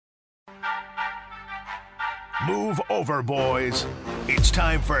Move over, boys. It's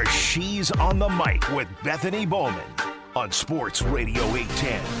time for She's on the Mic with Bethany Bowman on Sports Radio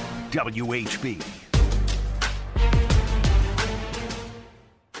 810 WHB.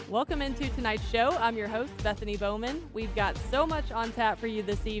 Welcome into tonight's show. I'm your host, Bethany Bowman. We've got so much on tap for you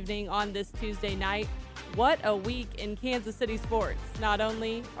this evening on this Tuesday night. What a week in Kansas City sports. Not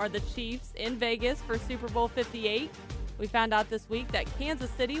only are the Chiefs in Vegas for Super Bowl 58, we found out this week that Kansas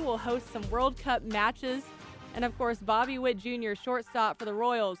City will host some World Cup matches. And, of course, Bobby Witt Jr., shortstop for the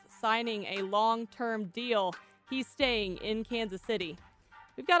Royals, signing a long-term deal. He's staying in Kansas City.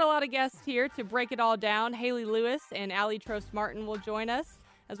 We've got a lot of guests here to break it all down. Haley Lewis and Allie Trost-Martin will join us,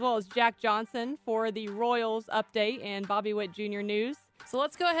 as well as Jack Johnson for the Royals update and Bobby Witt Jr. news. So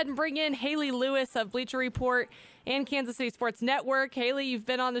let's go ahead and bring in Haley Lewis of Bleacher Report and Kansas City Sports Network. Haley, you've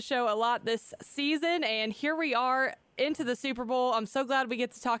been on the show a lot this season, and here we are into the Super Bowl. I'm so glad we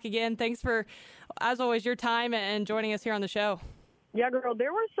get to talk again. Thanks for, as always, your time and joining us here on the show. Yeah, girl,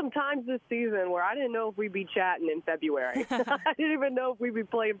 there were some times this season where I didn't know if we'd be chatting in February. I didn't even know if we'd be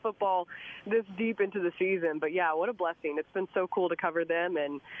playing football this deep into the season. But, yeah, what a blessing. It's been so cool to cover them.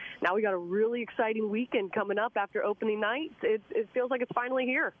 And now we got a really exciting weekend coming up after opening night. It feels like it's finally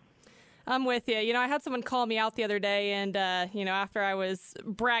here. I'm with you. You know, I had someone call me out the other day, and, after I was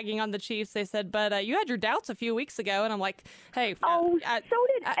bragging on the Chiefs, they said, but you had your doubts a few weeks ago. And I'm like, hey. So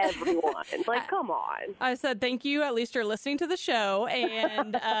did everyone. Come on. I said, thank you. At least you're listening to the show.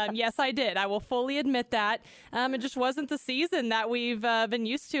 And, yes, I did. I will fully admit that. It just wasn't the season that we've been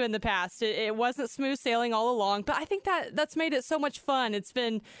used to in the past. It wasn't smooth sailing all along. But I think that's made it so much fun. It's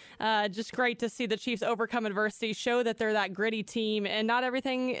been just great to see the Chiefs overcome adversity, show that they're that gritty team, and not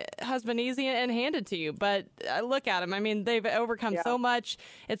everything has been easy and handed to you, but look at them. I mean, they've overcome so much.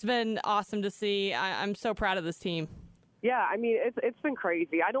 It's been awesome to see. I'm so proud of this team. Yeah, I mean, it's been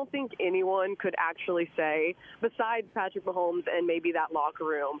crazy. I don't think anyone could actually say, besides Patrick Mahomes and maybe that locker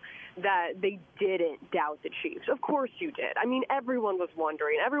room, that they didn't doubt the Chiefs. Of course you did. I mean, everyone was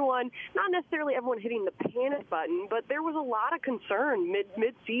wondering. Everyone, not necessarily everyone hitting the panic button, but there was a lot of concern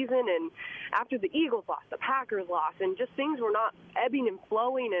mid-season and after the Eagles lost, the Packers lost, and just things were not ebbing and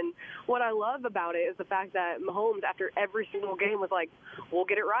flowing. And what I love about it is the fact that Mahomes, after every single game, was like, we'll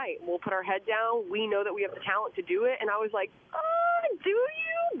get it right. We'll put our head down. We know that we have the talent to do it. And I was like, do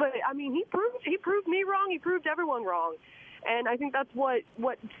you? But, I mean, he proved me wrong. He proved everyone wrong. And I think that's what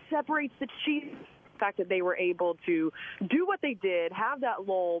separates the Chiefs, the fact that they were able to do what they did, have that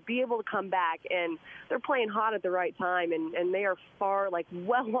lull, be able to come back, and they're playing hot at the right time, and they are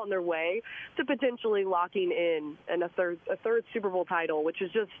well on their way to potentially locking in a third Super Bowl title, which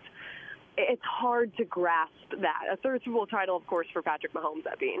is just, it's hard to grasp that. A third Super Bowl title, of course, for Patrick Mahomes,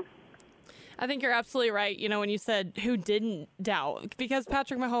 that being. I think you're absolutely right, when you said who didn't doubt, because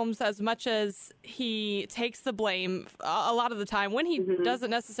Patrick Mahomes, as much as he takes the blame a lot of the time when he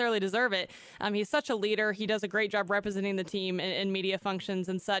doesn't necessarily deserve it, he's such a leader. He does a great job representing the team in media functions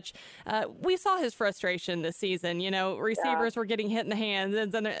and such. We saw his frustration this season. Receivers were getting hit in the hands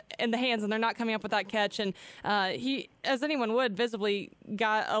and they're not coming up with that catch. And he, as anyone would, visibly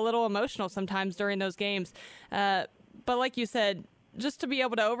got a little emotional sometimes during those games. But like you said, just to be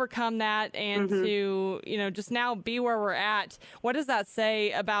able to overcome that and to, just now be where we're at, what does that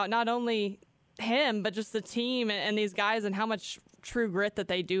say about not only him, but just the team and these guys and how much true grit that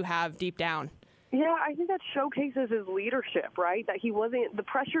they do have deep down? Yeah, I think that showcases his leadership, right? That the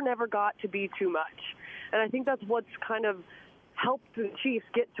pressure never got to be too much. And I think that's what's kind of helped the Chiefs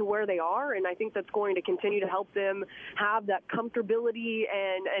get to where they are, and I think that's going to continue to help them have that comfortability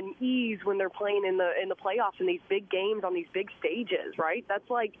and ease when they're playing in the playoffs in these big games on these big stages, right? That's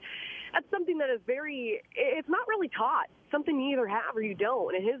something that is it's not really taught. Something you either have or you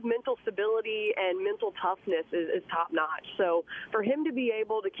don't. And his mental stability and mental toughness is top-notch. So for him to be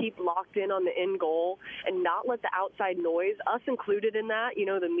able to keep locked in on the end goal and not let the outside noise, us included in that,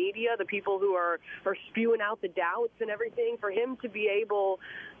 the media, the people who are spewing out the doubts and everything, for him to be able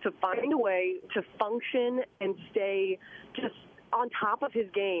to find a way to function and stay just on top of his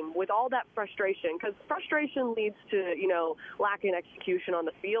game with all that frustration, because frustration leads to, lack in execution on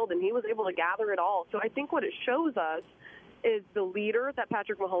the field, and he was able to gather it all. So I think what it shows us is the leader that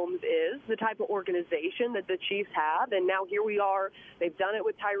Patrick Mahomes is, the type of organization that the Chiefs have, and now here we are. They've done it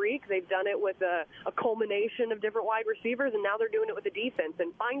with Tyreek. They've done it with a culmination of different wide receivers, and now they're doing it with the defense.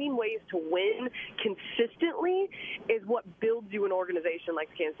 And finding ways to win consistently is what builds you an organization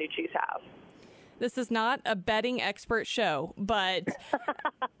like the Kansas City Chiefs have. This is not a betting expert show, but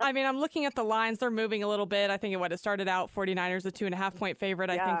I mean, I'm looking at the lines. They're moving a little bit. I think it started out 49ers a 2.5-point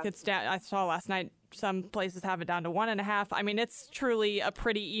favorite. Yeah. I think it's down. I saw last night some places have it down to 1.5. I mean, it's truly a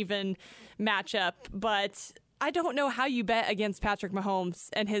pretty even matchup, but I don't know how you bet against Patrick Mahomes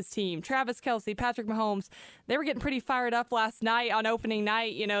and his team. Travis Kelce, Patrick Mahomes, they were getting pretty fired up last night on opening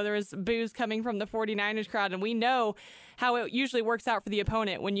night. You know, there was boos coming from the 49ers crowd, and we know how it usually works out for the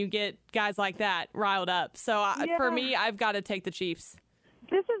opponent when you get guys like that riled up. So for me, I've got to take the Chiefs.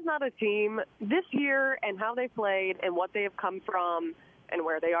 This is not a team this year and how they played and what they have come from and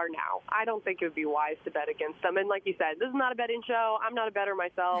where they are now. I don't think it would be wise to bet against them. And like you said, this is not a betting show. I'm not a bettor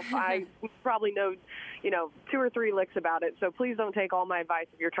myself. I probably know, 2 or 3 licks about it. So please don't take all my advice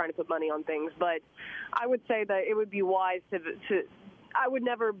if you're trying to put money on things. But I would say that it would be wise to I would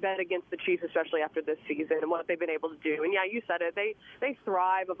never bet against the Chiefs, especially after this season and what they've been able to do. And, yeah, you said it. They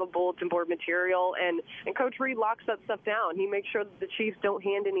thrive of a bulletin board material, and Coach Reid locks that stuff down. He makes sure that the Chiefs don't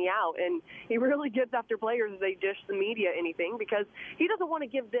hand any out, and he really gets after players as they dish the media anything because he doesn't want to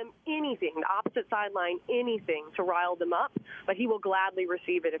give them anything, the opposite sideline, anything to rile them up, but he will gladly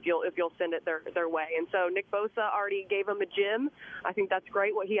receive it if you'll send it their way. And so Nick Bosa already gave him a gym. I think that's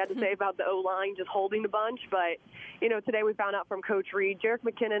great what he had to say about the O-line just holding the bunch. But, today we found out from Coach Reid, Jerick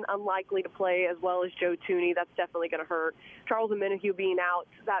McKinnon unlikely to play as well as Joe Thuney. That's definitely going to hurt. Charles Omenihu being out,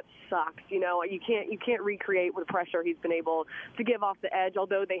 that sucks. You can't recreate with the pressure he's been able to give off the edge.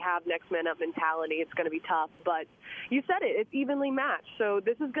 Although they have next man up mentality, it's going to be tough. But you said it, it's evenly matched. So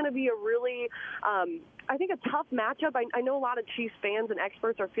this is going to be a really, I think, a tough matchup. I know a lot of Chiefs fans and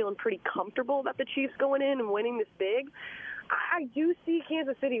experts are feeling pretty comfortable about the Chiefs going in and winning this big. I do see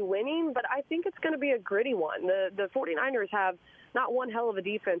Kansas City winning, but I think it's going to be a gritty one. The 49ers have not one hell of a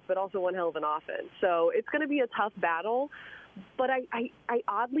defense, but also one hell of an offense. So it's going to be a tough battle, but I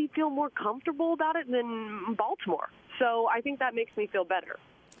oddly feel more comfortable about it than Baltimore. So I think that makes me feel better.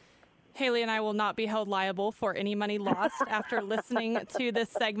 Haley and I will not be held liable for any money lost after listening to this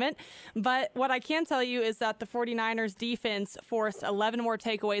segment. But what I can tell you is that the 49ers defense forced 11 more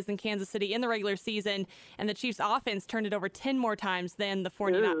takeaways than Kansas City in the regular season, and the Chiefs offense turned it over 10 more times than the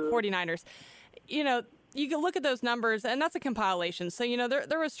 49ers. You can look at those numbers, and that's a compilation. So,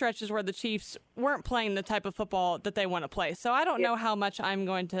 there were stretches where the Chiefs weren't playing the type of football that they want to play. So I don't know how much I'm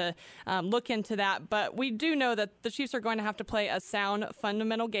going to look into that. But we do know that the Chiefs are going to have to play a sound,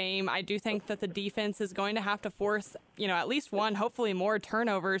 fundamental game. I do think that the defense is going to have to force, at least one, hopefully more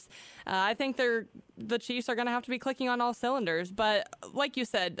turnovers. I think the Chiefs are going to have to be clicking on all cylinders. But like you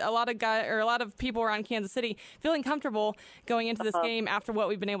said, a lot of people around Kansas City feeling comfortable going into this game after what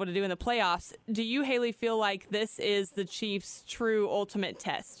we've been able to do in the playoffs. Do you, Haley, feel like this is the Chiefs' true ultimate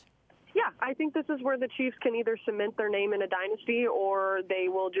test? Yeah, I think this is where the Chiefs can either cement their name in a dynasty or they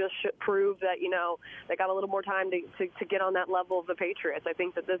will just prove that, they got a little more time to get on that level of the Patriots. I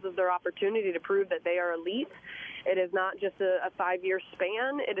think that this is their opportunity to prove that they are elite. It is not just a 5-year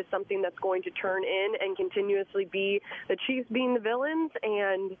span. It is something that's going to turn in and continuously be the Chiefs being the villains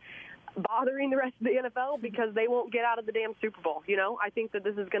and bothering the rest of the NFL because they won't get out of the damn Super Bowl. I think that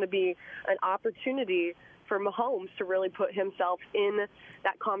this is going to be an opportunity for Mahomes to really put himself in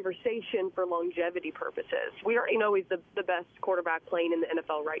that conversation for longevity purposes. We already know he's the best quarterback playing in the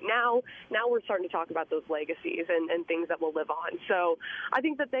NFL right now. Now we're starting to talk about those legacies and things that will live on. So I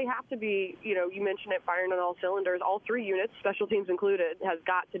think that they have to be, you mentioned it, firing on all cylinders. All 3 units, special teams included, has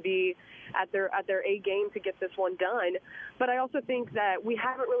got to be at their A game to get this one done. But I also think that we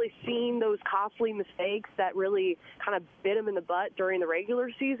haven't really seen those costly mistakes that really kind of bit them in the butt during the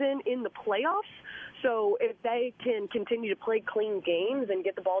regular season in the playoffs. So if they can continue to play clean games and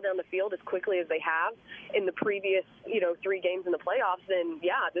get the ball down the field as quickly as they have in the previous, 3 games in the playoffs, then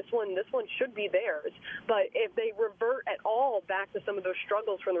yeah, this one should be theirs. But if they revert at all back to some of those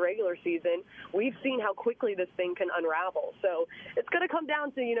struggles from the regular season, we've seen how quickly this thing can unravel. So it's going to come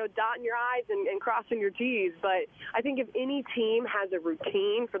down to, dotting your I's and crossing your T's. But I think if any team has a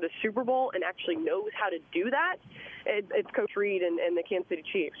routine for the Super Bowl and actually knows how to do that, it's Coach Reid and the Kansas City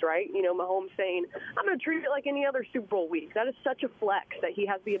Chiefs, right? Mahomes saying, I'm going to treat it like any other Super Bowl week. That is such a flex that he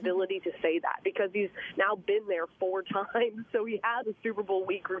has the ability to say that because he's now been there 4 times, so he has a Super Bowl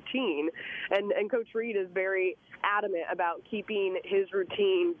week routine. And Coach Reid is very adamant about keeping his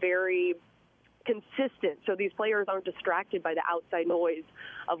routine very consistent so these players aren't distracted by the outside noise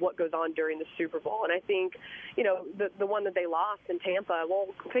of what goes on during the Super Bowl. And I think, the one that they lost in Tampa, well,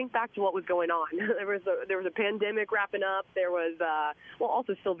 think back to what was going on. There was a pandemic wrapping up. There was,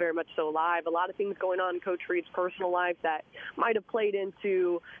 also still very much so alive, a lot of things going on in Coach Reid's personal life that might have played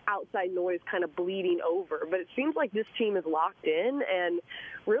into outside noise kind of bleeding over. But it seems like this team is locked in, and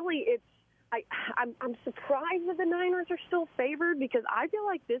really I'm surprised that the Niners are still favored because I feel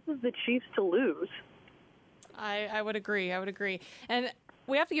like this is the Chiefs to lose. I would agree. And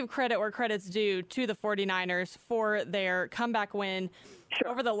we have to give credit where credit's due to the 49ers for their comeback win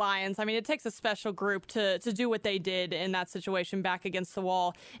over the Lions. I mean, it takes a special group to do what they did in that situation back against the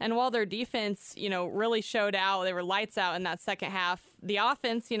wall. And while their defense, really showed out, they were lights out in that second half, the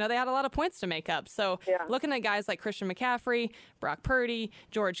offense, they had a lot of points to make up. So looking at guys like Christian McCaffrey, Brock Purdy,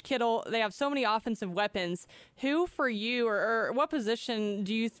 George Kittle, they have so many offensive weapons. Who for you or what position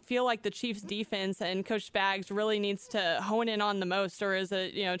do you feel like the Chiefs defense and Coach Spags really needs to hone in on the most? Or is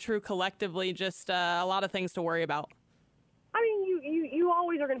it, true collectively just a lot of things to worry about? I mean, you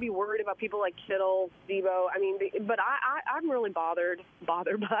always are going to be worried about people like Kittle, Debo. I mean, but I'm really bothered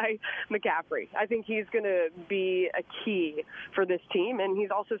by McCaffrey. I think he's going to be a key for this team, and he's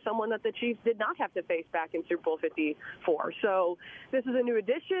also someone that the Chiefs did not have to face back in Super Bowl 54. So this is a new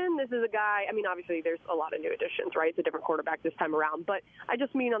addition. This is a guy. I mean, obviously there's a lot of new additions, right? It's a different quarterback this time around, but I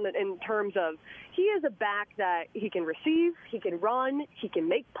just mean in terms of he is a back that he can receive, he can run, he can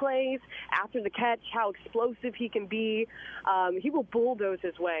make plays after the catch. How explosive he can be. He will bulldoze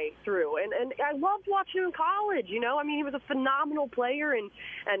his way through. And I loved watching him in college, I mean, he was a phenomenal player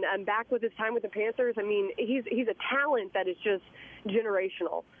and back with his time with the Panthers. I mean, he's a talent that is just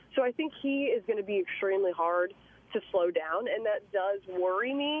generational. So I think he is going to be extremely hard to slow down, and that does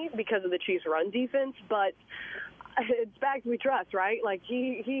worry me because of the Chiefs' run defense, but it's Spags we trust, right? Like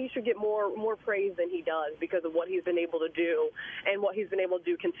he should get more praise than he does because of what he's been able to do and what he's been able to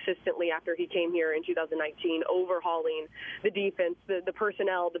do consistently after he came here in 2019, overhauling the defense, the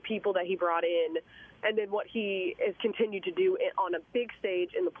personnel, the people that he brought in, and then what he has continued to do on a big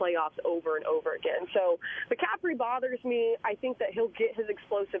stage in the playoffs over and over again. So McCaffrey bothers me. I think that he'll get his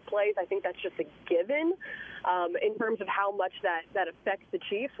explosive plays. I think that's just a given. In terms of how much that affects the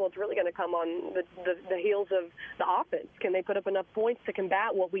Chiefs, well, it's really going to come on the heels of the offense. Can they put up enough points to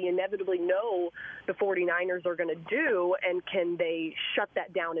combat what we inevitably know the 49ers are going to do, and can they shut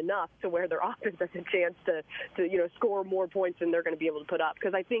that down enough to where their offense has a chance to score more points than they're going to be able to put up?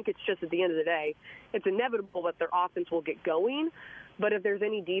 Because I think it's just at the end of the day, it's inevitable that their offense will get going. But if there's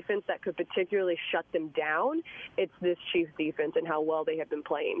any defense that could particularly shut them down, it's this Chiefs defense and how well they have been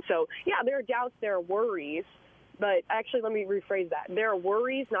playing. So, yeah, there are doubts, there are worries. But actually, let me rephrase that. There are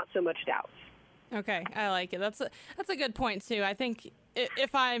worries, not so much doubts. Okay, I like it. That's a good point, too. I think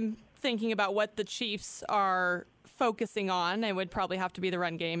if I'm thinking about what the Chiefs are focusing on, it would probably have to be the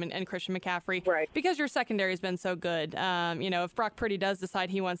run game and Christian McCaffrey. Right. Because your secondary has been so good. If Brock Purdy does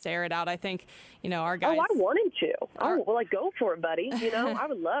decide he wants to air it out, I think, our guys... Oh, I want him to. Go for it, buddy. I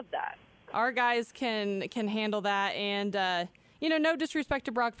would love that. Our guys can handle that, and... no disrespect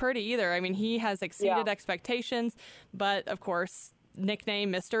to Brock Purdy either. I mean, he has exceeded expectations, but of course,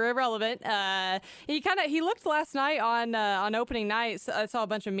 nickname Mr. Irrelevant. He looked last night on opening night. I saw a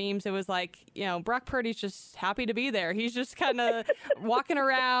bunch of memes. It was like, Brock Purdy's just happy to be there. He's just kind of walking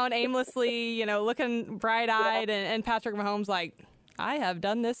around aimlessly, looking bright-eyed, and Patrick Mahomes like, I have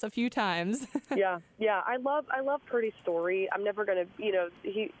done this a few times. Yeah. I love Purdy's story. I'm never gonna,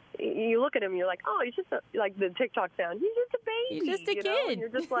 you look at him, and you're like, oh, he's just like the TikTok sound. He's just a baby. He's just a kid. And you're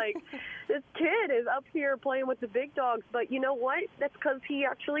just like, this kid is up here playing with the big dogs. But you know what? That's because he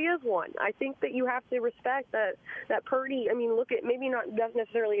actually is one. I think that you have to respect that Purdy. I mean, look at maybe not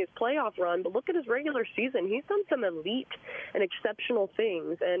necessarily his playoff run, but look at his regular season. He's done some elite and exceptional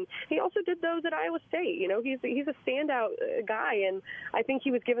things, and he also did those at Iowa State. He's a standout guy, and I think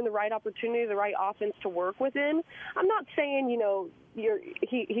he was given the right opportunity, the right offense to work within. I'm not saying,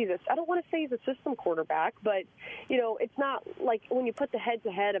 I don't want to say he's a system quarterback, but, it's not like when you put the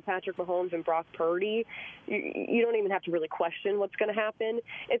head-to-head of Patrick Mahomes and Brock Purdy, you don't even have to really question what's going to happen.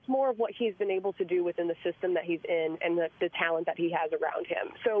 It's more of what he's been able to do within the system that he's in and the talent that he has around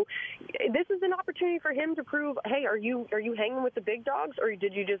him. So this is an opportunity for him to prove, hey, are you hanging with the big dogs, or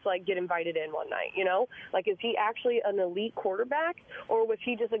did you just, get invited in one night, is he actually an elite quarterback, or was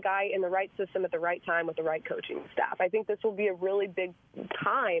he just a guy in the right system at the right time with the right coaching staff? I think this will be a really big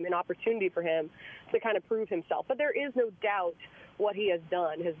time and opportunity for him to kind of prove himself. But there is no doubt what he has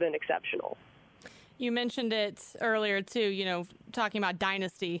done has been exceptional. You mentioned it earlier, too, talking about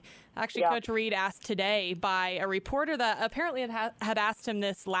dynasty. Actually, Coach Reid asked today by a reporter that apparently had asked him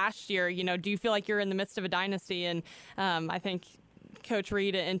this last year, do you feel like you're in the midst of a dynasty? And I think Coach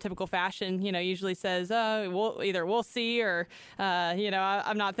Reid, in typical fashion, usually says, we'll see, or,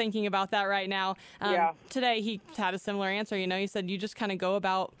 I'm not thinking about that right now. Today he had a similar answer. He said, you just kind of go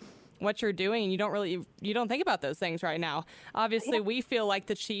about what you're doing, and you don't think about those things right now. Obviously, we feel like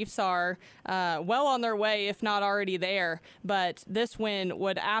the Chiefs are well on their way, if not already there. But this win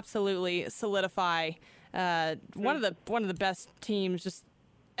would absolutely solidify one of the best teams just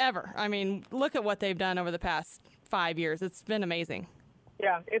ever. I mean, look at what they've done over the past 5 years. It's been amazing.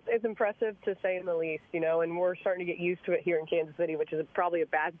 Yeah, it's impressive to say in the least, and we're starting to get used to it here in Kansas City, which is probably a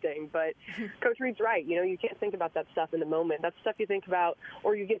bad thing. But Coach Reed's right. You can't think about that stuff in the moment. That's stuff you think about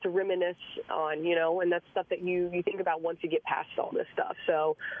or you get to reminisce on, and that's stuff that you think about once you get past all this stuff.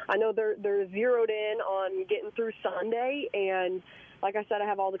 So I know they're zeroed in on getting through Sunday, and like I said, I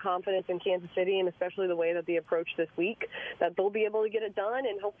have all the confidence in Kansas City, and especially the way that they approach this week, that they'll be able to get it done.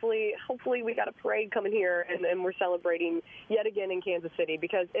 And hopefully we got a parade coming here, and we're celebrating yet again in Kansas City,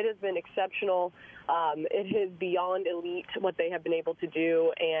 because it has been exceptional. It is beyond elite what they have been able to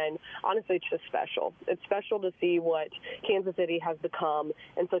do, and honestly, it's just special. It's special to see what Kansas City has become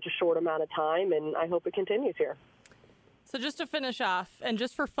in such a short amount of time, and I hope it continues here. So just to finish off, and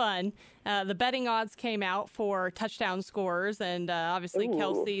just for fun, the betting odds came out for touchdown scores, and obviously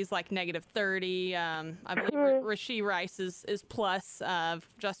Kelsey's like -30. I believe Rashee Rice is plus,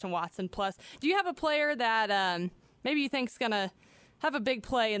 Justin Watson plus. Do you have a player that maybe you think's going to have a big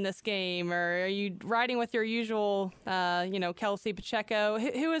play in this game, or are you riding with your usual, Kelsey, Pacheco?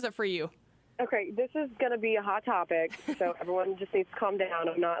 Who is it for you? Okay, this is going to be a hot topic, so everyone just needs to calm down.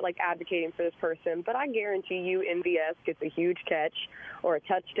 I'm not, advocating for this person, but I guarantee you MVS gets a huge catch or a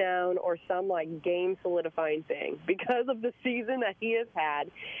touchdown or some, game-solidifying thing because of the season that he has had,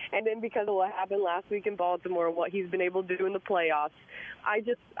 and then because of what happened last week in Baltimore and what he's been able to do in the playoffs. I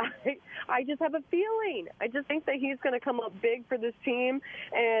just have a feeling. I just think that he's going to come up big for this team,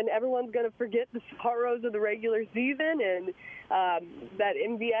 and everyone's going to forget the sorrows of the regular season, and that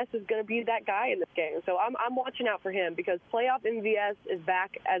MVS is going to be that guy in this game. So I'm watching out for him, because playoff MVS is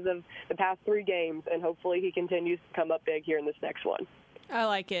back as of the past 3 games, and hopefully he continues to come up big here in this next one. I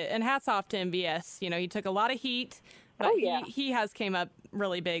like it. And hats off to MVS. He took a lot of heat, but he has came up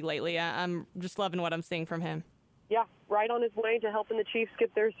really big lately. I'm just loving what I'm seeing from him. Yeah, right on his way to helping the Chiefs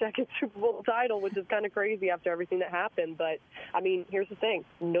get their second Super Bowl title, which is kind of crazy after everything that happened. But, here's the thing.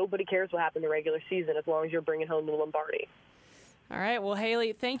 Nobody cares what happened in the regular season as long as you're bringing home the Lombardi. All right. Well,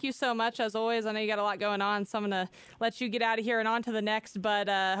 Haley, thank you so much. As always, I know you got a lot going on, so I'm going to let you get out of here and on to the next. But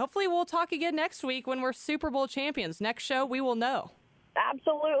hopefully we'll talk again next week when we're Super Bowl champions. Next show, we will know.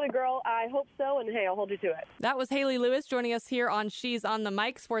 Absolutely, girl. I hope so, and hey, I'll hold you to it. That was Haley Lewis joining us here on She's on the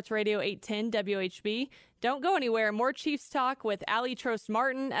Mic, Sports Radio 810 WHB. Don't go anywhere. More Chiefs talk with Allie Trost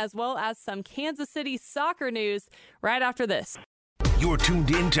Martin, as well as some Kansas City soccer news right after this. You're tuned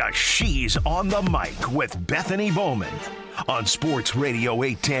in to She's on the Mic with Bethany Bowman on Sports Radio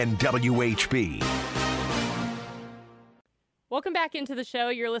 810 WHB. Welcome back into the show.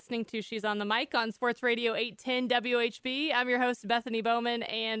 You're listening to She's on the Mic on Sports Radio 810 WHB. I'm your host, Bethany Bowman,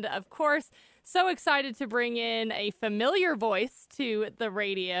 and of course, so excited to bring in a familiar voice to the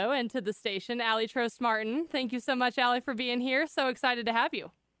radio and to the station, Allie Trost Martin. Thank you so much, Allie, for being here. So excited to have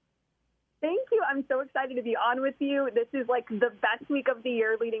you. Thank you. I'm so excited to be on with you. This is the best week of the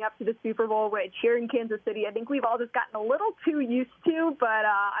year leading up to the Super Bowl, which here in Kansas City, I think we've all just gotten a little too used to, but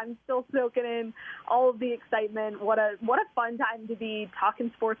I'm still soaking in all of the excitement. What a fun time to be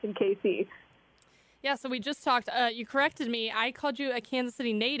talking sports in KC. Yeah, so we just talked, you corrected me. I called you a Kansas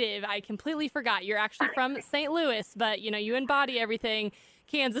City native. I completely forgot. You're actually from St. Louis, but, you embody everything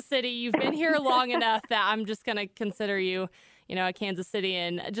Kansas City. You've been here long enough that I'm just going to consider you a Kansas City.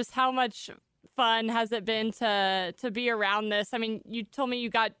 And just how much fun has it been to be around this? You told me you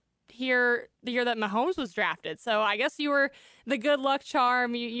got here the year that Mahomes was drafted. So I guess you were the good luck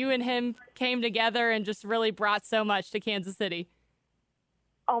charm. You and him came together and just really brought so much to Kansas City.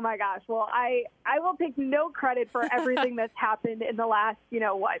 Oh, my gosh. Well, I will take no credit for everything that's happened in the last,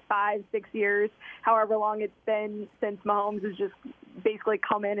 5-6 years, however long it's been since Mahomes has just basically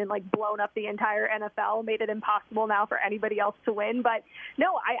come in and blown up the entire NFL, made it impossible now for anybody else to win. But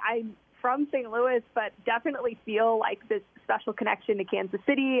no, I'm from St. Louis, but definitely feel this special connection to Kansas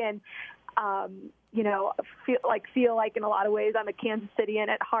City, and feel like in a lot of ways I'm a Kansas Cityan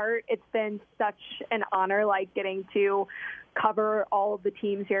at heart. It's been such an honor, getting to cover all of the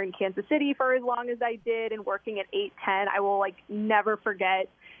teams here in Kansas City for as long as I did, and working at 810. I will never forget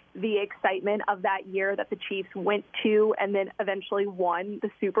the excitement of that year that the Chiefs went to and then eventually won the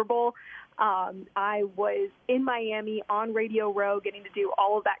Super Bowl. I was in Miami on Radio Row getting to do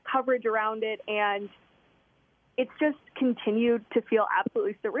all of that coverage around it, and it's just continued to feel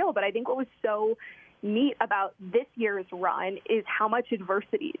absolutely surreal. But I think what was so neat about this year's run is how much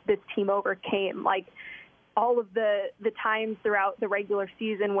adversity this team overcame. All of the times throughout the regular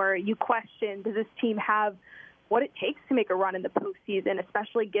season where you question, does this team have what it takes to make a run in the postseason,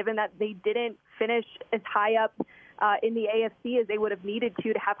 especially given that they didn't finish as high up in the AFC as they would have needed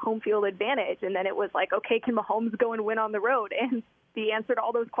to have home field advantage. And then it was okay, can Mahomes go and win on the road? And the answer to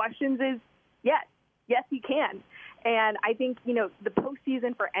all those questions is yes, he can. And I think, the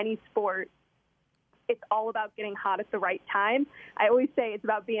postseason for any sport, it's all about getting hot at the right time. I always say it's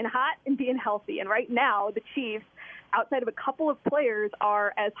about being hot and being healthy. And right now, the Chiefs, outside of a couple of players,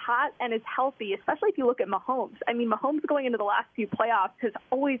 are as hot and as healthy, especially if you look at Mahomes. I mean, Mahomes going into the last few playoffs has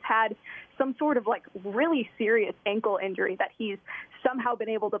always had some sort of really serious ankle injury that he's somehow been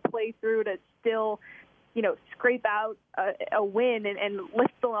able to play through to still, scrape out a win and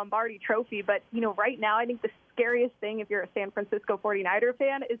lift the Lombardi trophy. But, right now, I think the scariest thing if you're a San Francisco 49er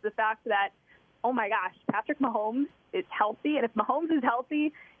fan is the fact that, oh my gosh, Patrick Mahomes is healthy. And if Mahomes is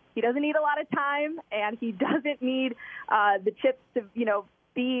healthy, he doesn't need a lot of time, and he doesn't need the chips to,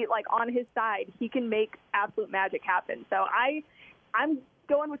 be on his side. He can make absolute magic happen. So I'm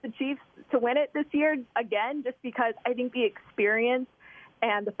going with the Chiefs to win it this year again, just because I think the experience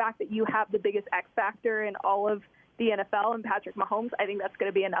and the fact that you have the biggest X factor in all of the NFL and Patrick Mahomes, I think that's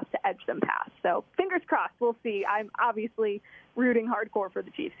going to be enough to edge them past. So fingers crossed, we'll see. I'm obviously rooting hardcore for the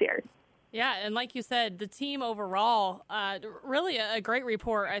Chiefs here. Yeah, and like you said, the team overall, really a great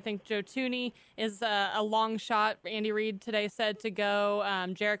report. I think Joe Thuney is a long shot. Andy Reid today said to go.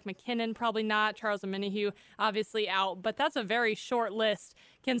 Jerick McKinnon probably not. Charles Omenihu obviously out. But that's a very short list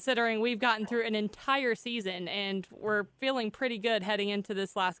considering we've gotten through an entire season, and we're feeling pretty good heading into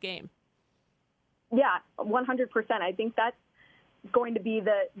this last game. Yeah, 100%. I think that's going to be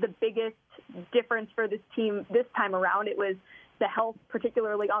the biggest difference for this team this time around. It was the health,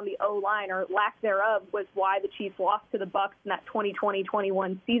 particularly on the O-line, or lack thereof, was why the Chiefs lost to the Bucs in that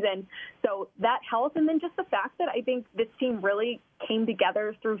 2020-21 season. So that health, and then just the fact that I think this team really came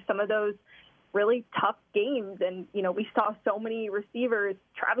together through some of those really tough games. And, we saw so many receivers,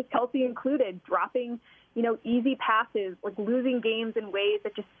 Travis Kelce included, dropping, easy passes, losing games in ways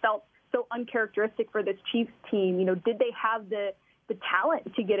that just felt so uncharacteristic for this Chiefs team. Did they have the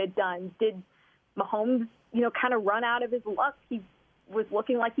talent to get it done? Did Mahomes, kind of run out of his luck? He was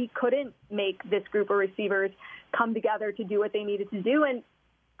looking like he couldn't make this group of receivers come together to do what they needed to do. And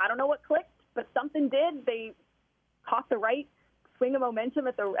I don't know what clicked, but something did. They caught the right swing of momentum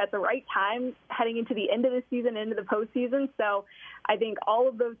at the right time heading into the end of the season, into the postseason. So I think all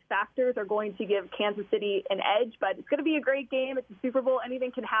of those factors are going to give Kansas City an edge, but it's going to be a great game. It's a Super Bowl.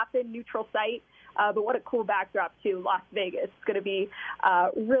 Anything can happen, neutral site. But what a cool backdrop to Las Vegas. It's going to be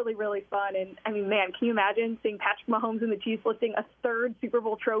really, really fun. And, I mean, man, can you imagine seeing Patrick Mahomes and the Chiefs lifting a third Super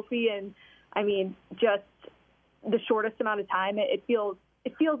Bowl trophy in, just the shortest amount of time? It feels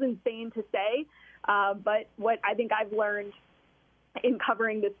insane to say. But what I think I've learned in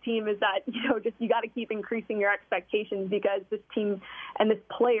covering this team is that, you got to keep increasing your expectations, because this team and this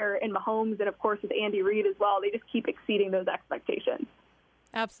player in Mahomes, and of course with Andy Reid as well, they just keep exceeding those expectations.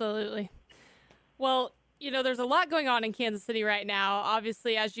 Absolutely. Well, there's a lot going on in Kansas City right now.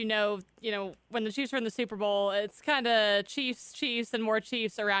 Obviously, as you know, when the Chiefs are in the Super Bowl, it's kind of Chiefs, and more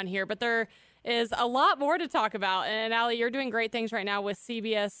Chiefs around here. But there is a lot more to talk about. And, Allie, you're doing great things right now with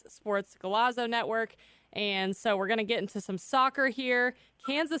CBS Sports Golazo Network. And so we're going to get into some soccer here.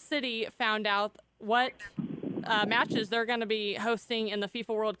 Kansas City found out what matches they're going to be hosting in the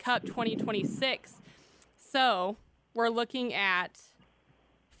FIFA World Cup 2026. So we're looking at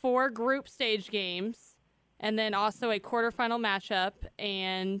 4 group stage games, and then also a quarterfinal matchup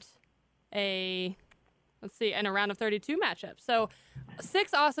and a round of 32 matchup. So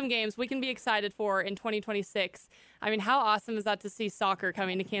 6 awesome games we can be excited for in 2026. I mean, how awesome is that to see soccer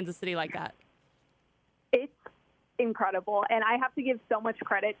coming to Kansas City like that? It's incredible. And I have to give so much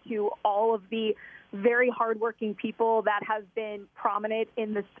credit to all of the very hardworking people that have been prominent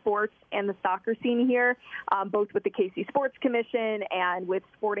in the sports and the soccer scene here, both with the KC Sports Commission and with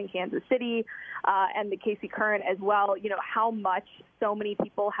Sporting Kansas City and the KC Current as well. How much so many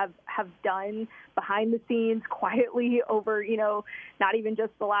people have done behind the scenes quietly over, not even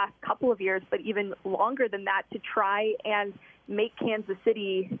just the last couple of years, but even longer than that, to try and make Kansas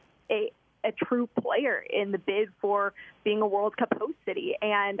City a true player in the bid for being a World Cup host city.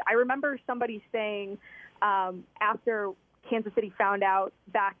 And I remember somebody saying after Kansas City found out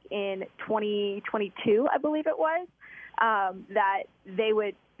back in 2022, I believe it was, that they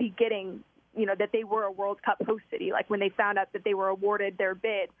would be getting, that they were a World Cup host city, like when they found out that they were awarded their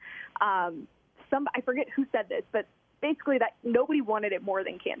bid. I forget who said this, but basically that nobody wanted it more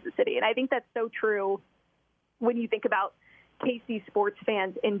than Kansas City. And I think that's so true when you think about KC sports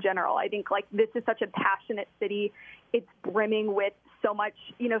fans in general. I think this is such a passionate city. It's brimming with so much,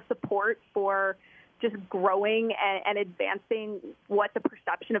 support for just growing and advancing what the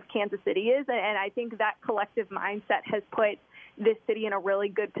perception of Kansas City is. And I think that collective mindset has put this city in a really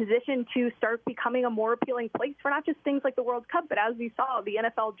good position to start becoming a more appealing place for not just things like the World Cup, but as we saw, the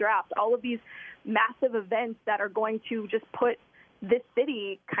NFL draft, all of these massive events that are going to just put this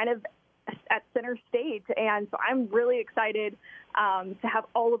city kind of at center stage. And so I'm really excited to have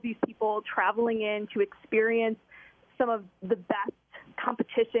all of these people traveling in to experience some of the best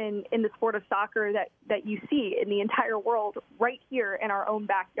competition in the sport of soccer that you see in the entire world right here in our own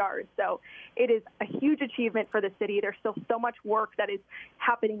backyard. So it is a huge achievement for the city. There's still so much work that is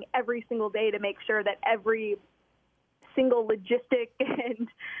happening every single day to make sure that every single logistic and,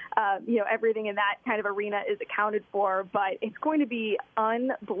 everything in that kind of arena is accounted for. But it's going to be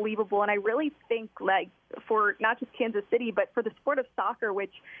unbelievable. And I really think, like, for not just Kansas City, but for the sport of soccer,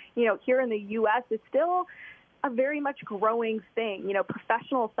 which, here in the U.S. is still a very much growing thing.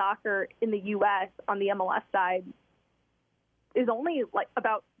 Professional soccer in the U.S. on the MLS side is only like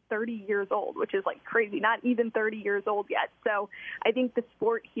about 30 years old, which is like crazy, not even 30 years old yet. So I think the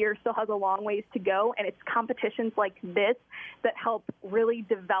sport here still has a long ways to go, and it's competitions like this that help really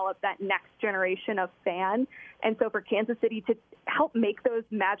develop that next generation of fan. And so for Kansas City to help make those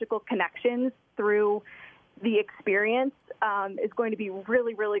magical connections through the experience is going to be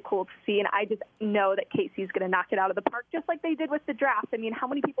really, really cool to see. And I just know that Casey's going to knock it out of the park, just like they did with the draft. I mean, how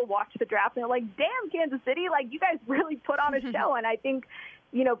many people watch the draft and they're like, damn, Kansas City, like, you guys really put on a show. And I think,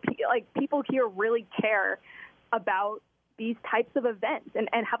 people here really care about these types of events and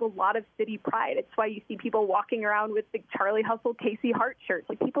have a lot of city pride. It's why you see people walking around with the Charlie Hustle, Casey Hart shirts.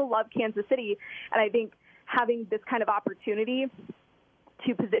 Like, people love Kansas City. And I think having this kind of opportunity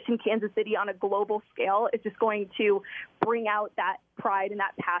to position Kansas City on a global scale is just going to bring out that pride and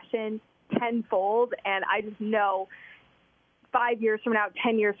that passion tenfold. And I just know 5 years from now,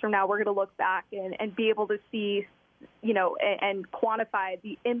 10 years from now, we're going to look back and be able to see, and quantify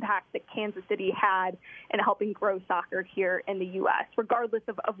the impact that Kansas City had in helping grow soccer here in the U.S., regardless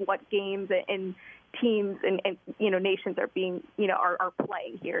of what games and teams and nations are being, are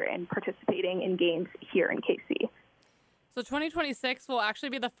playing here and participating in games here in KC. So 2026 will actually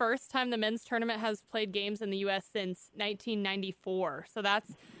be the first time the men's tournament has played games in the U.S. since 1994. So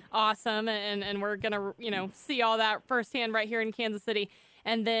that's awesome, and we're going to, see all that firsthand right here in Kansas City.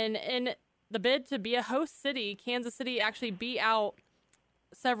 And then in the bid to be a host city, Kansas City actually beat out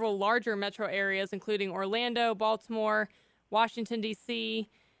several larger metro areas, including Orlando, Baltimore, Washington, D.C.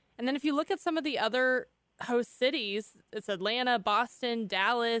 And then if you look at some of the other host cities, it's Atlanta, Boston,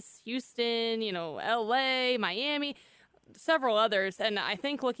 Dallas, Houston, L.A., Miami, several others. And I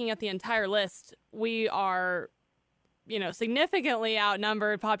think looking at the entire list, we are, significantly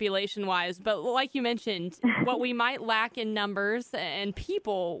outnumbered population-wise. But like you mentioned, what we might lack in numbers and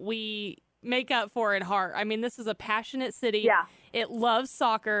people, we make up for in heart. I mean, this is a passionate city. Yeah. It loves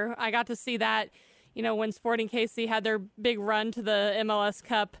soccer. I got to see that, when Sporting KC had their big run to the MLS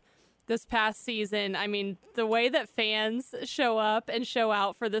Cup this past season. I mean, the way that fans show up and show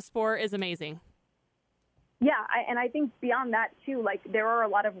out for this sport is amazing. Yeah, and I think beyond that, too, like, there are a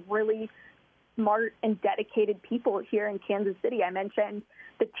lot of really smart and dedicated people here in Kansas City. I mentioned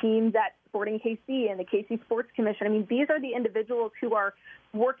the teams at Sporting KC and the KC Sports Commission. I mean, these are the individuals who are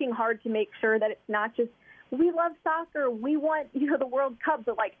working hard to make sure that it's not just, we love soccer, we want, the World Cup,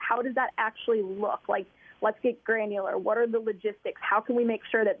 but, like, how does that actually look? Like, let's get granular. What are the logistics? How can we make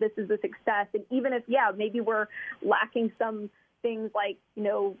sure that this is a success? And even if, maybe we're lacking some things like,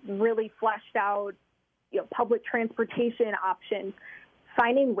 really fleshed out, public transportation options,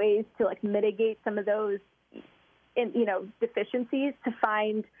 finding ways to, like, mitigate some of those, deficiencies, to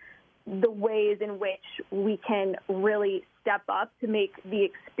find the ways in which we can really step up to make the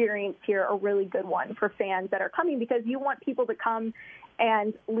experience here a really good one for fans that are coming, because you want people to come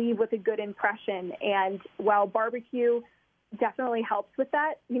and leave with a good impression. And while barbecue definitely helps with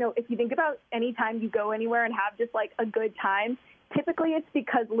that, if you think about any time you go anywhere and have just, like, a good time, typically it's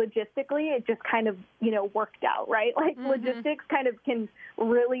because logistically it just kind of, worked out, right? Like, logistics kind of can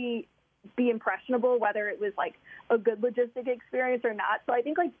really be impressionable, whether it was, like, a good logistic experience or not. So I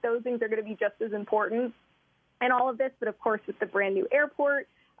think, like, those things are going to be just as important in all of this. But, of course, with the brand new airport,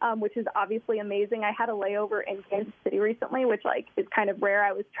 which is obviously amazing. I had a layover in Kansas City recently, which, like, is kind of rare.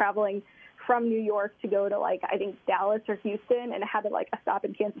 I was traveling from New York to go to, like, I think Dallas or Houston, and I had to, like, a stop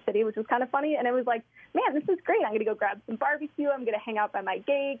in Kansas City, which was kind of funny. And it was like, man, this is great. I'm going to go grab some barbecue. I'm going to hang out by my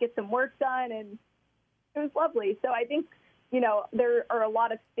gate, get some work done. And it was lovely. So I think, there are a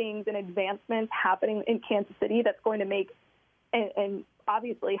lot of things and advancements happening in Kansas City that's going to make and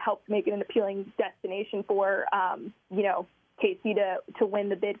obviously help make it an appealing destination for, KC to win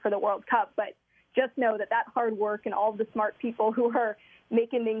the bid for the World Cup. But just know that hard work and all of the smart people who are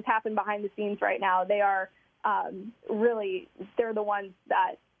making things happen behind the scenes right now, they are really, they're the ones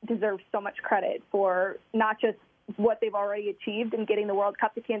that deserve so much credit for not just what they've already achieved in getting the World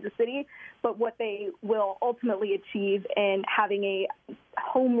Cup to Kansas City, but what they will ultimately achieve in having a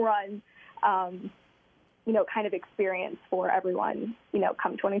home run, kind of experience for everyone,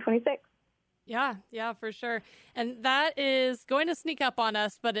 come 2026. Yeah, for sher. And that is going to sneak up on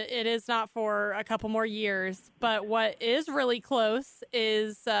us, but it is not for a couple more years. But what is really close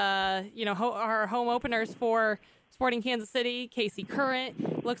is, our home openers for Sporting Kansas City. Casey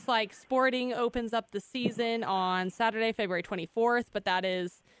Current. Looks like Sporting opens up the season on Saturday, February 24th, but that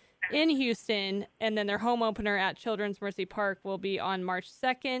is in Houston. And then their home opener at Children's Mercy Park will be on March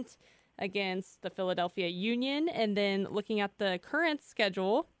 2nd against the Philadelphia Union. And then looking at the current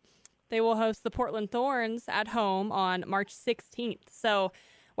schedule, they will host the Portland Thorns at home on March 16th. So,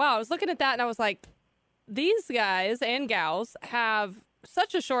 wow, I was looking at that and I was like, these guys and gals have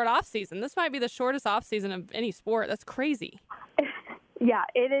such a short off season. This might be the shortest off season of any sport. That's crazy. Yeah,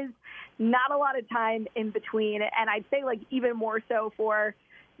 it is not a lot of time in between. And I'd say even more so for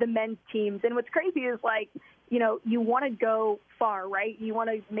the men's teams. And what's crazy is you want to go far, right? You want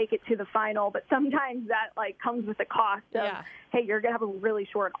to make it to the final, but sometimes that comes with the cost of, hey, you're going to have a really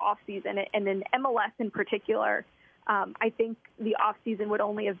short off season. And in MLS in particular, I think the off season would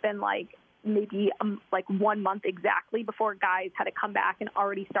only have been maybe 1 month exactly before guys had to come back and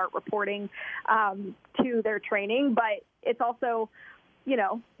already start reporting to their training. But it's also,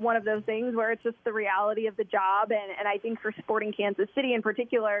 one of those things where it's just the reality of the job. And I think for Sporting Kansas City in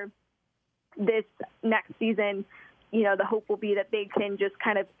particular, this next season, the hope will be that they can just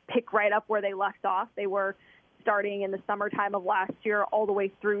kind of pick right up where they left off. They were starting in the summertime of last year all the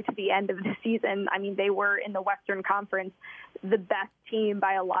way through to the end of the season. I mean, they were in the Western Conference, the best team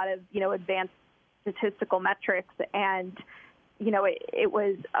by a lot of, advanced statistical metrics. And, it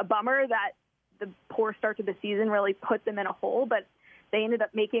was a bummer that the poor start to the season really put them in a hole, but they ended up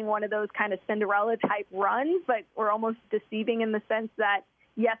making one of those kind of Cinderella type runs, but were almost deceiving in the sense that,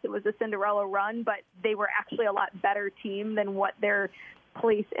 yes, it was a Cinderella run, but they were actually a lot better team than what their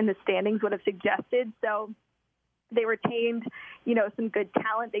place in the standings would have suggested. So they retained, some good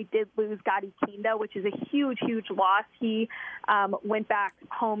talent. They did lose Gadi Kinda, which is a huge, huge loss. He went back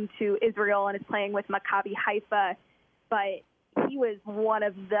home to Israel and is playing with Maccabi Haifa, but he was one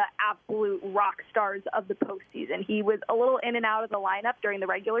of the absolute rock stars of the postseason. He was a little in and out of the lineup during the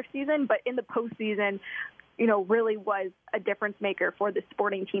regular season, but in the postseason, really was a difference maker for the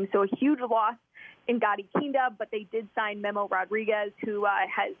Sporting team. So a huge loss in Gadi Kinda, but they did sign Memo Rodriguez, who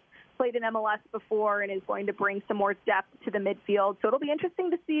has played in MLS before and is going to bring some more depth to the midfield. So it'll be interesting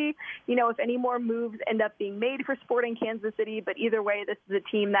to see, if any more moves end up being made for Sporting Kansas City. But either way, this is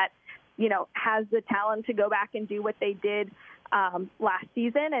a team that, has the talent to go back and do what they did last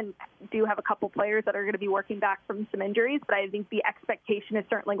season, and do have a couple players that are going to be working back from some injuries. But I think the expectation is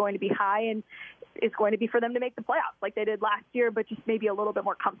certainly going to be high, and it's going to be for them to make the playoffs like they did last year, but just maybe a little bit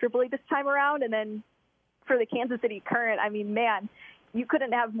more comfortably this time around. And then for the Kansas City Current, I mean, man, you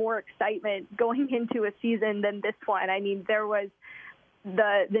couldn't have more excitement going into a season than this one. I mean, there was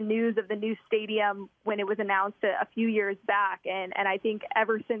the news of the new stadium when it was announced a few years back. And I think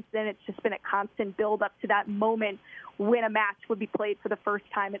ever since then, it's just been a constant build up to that moment when a match would be played for the first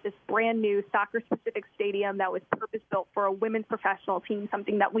time at this brand new soccer-specific stadium that was purpose-built for a women's professional team,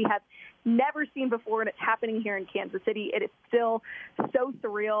 something that we have never seen before, and it's happening here in Kansas City. It is still so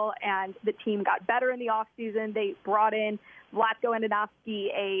surreal, and the team got better in the offseason. They brought in Vlatko Andonovski,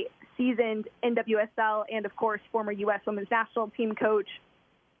 a seasoned NWSL and, of course, former U.S. women's national team coach.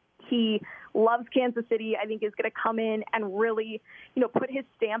 He loves Kansas City. I think is going to come in and really, put his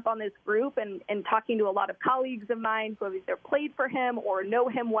stamp on this group. And talking to a lot of colleagues of mine who have either played for him or know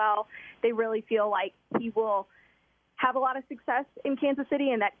him well, they really feel like he will have a lot of success in Kansas City,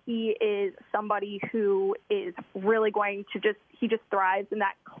 and that he is somebody who is really going to he just thrives in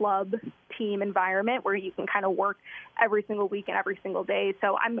that club team environment where you can kind of work every single week and every single day.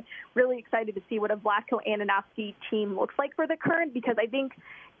 So I'm really excited to see what a Vlatko Andonovski team looks like for the Current, because I think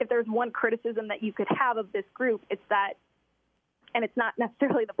if there's one criticism that you could have of this group, it's that, and it's not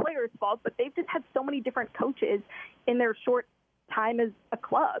necessarily the players' fault, but they've just had so many different coaches in their short time as a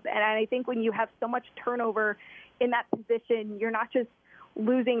club. And I think when you have so much turnover in that position, you're not just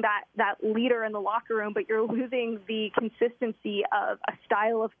losing that leader in the locker room, but you're losing the consistency of a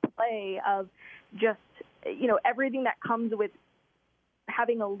style of play, of just, everything that comes with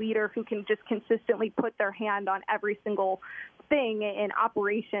having a leader who can just consistently put their hand on every single thing in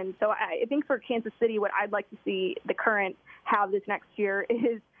operation. So I think for Kansas City, what I'd like to see the Current have this next year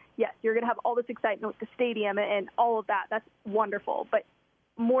is, yes, you're going to have all this excitement with the stadium and all of that. That's wonderful. But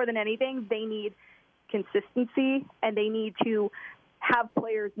more than anything, they need consistency, and they need to have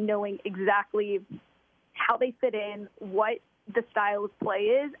players knowing exactly how they fit in, what the style of play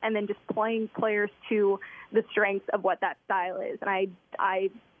is, and then just playing players to the strengths of what that style is. And I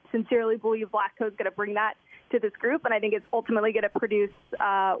sincerely believe Vlatko's going to bring that to this group, and I think it's ultimately going to produce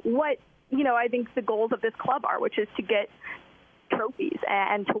what, I think the goals of this club are, which is to get trophies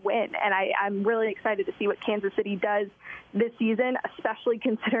and to win. And I'm really excited to see what Kansas City does this season, especially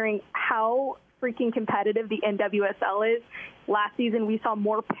considering how freaking competitive the NWSL is. Last season, we saw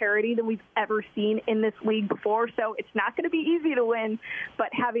more parity than we've ever seen in this league before. So it's not going to be easy to win, but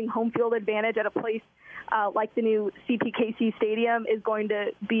having home field advantage at a place like the new CPKC Stadium is going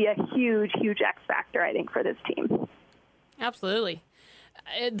to be a huge, huge X factor, I think, for this team. Absolutely.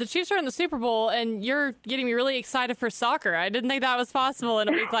 The Chiefs are in the Super Bowl, and you're getting me really excited for soccer. I didn't think that was possible in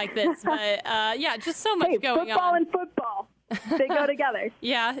a week like this. But, just so much going football on. And football. They go together.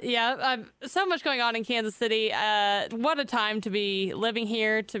 Yeah. So much going on in Kansas City. What a time to be living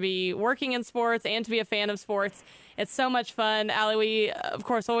here, to be working in sports, and to be a fan of sports. It's so much fun. Allie, we, of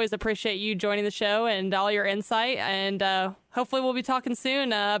course, always appreciate you joining the show and all your insight. And hopefully we'll be talking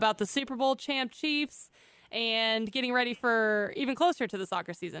soon about the Super Bowl champ Chiefs and getting ready for even closer to the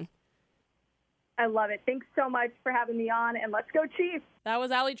soccer season. I love it. Thanks so much for having me on, and let's go Chiefs. That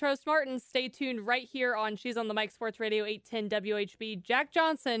was Allie Trost-Martin. Stay tuned right here on She's on the Mic Sports Radio 810 WHB. Jack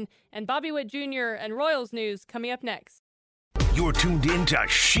Johnson and Bobby Witt Jr. and Royals news coming up next. You're tuned in to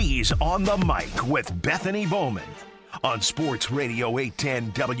She's on the Mic with Bethany Bowman on Sports Radio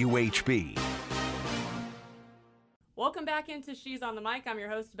 810 WHB. Welcome back into She's on the Mic. I'm your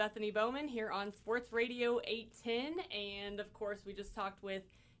host, Bethany Bowman, here on Sports Radio 810. And, of course, we just talked with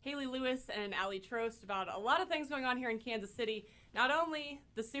Haley Lewis and Allie Trost about a lot of things going on here in Kansas City. Not only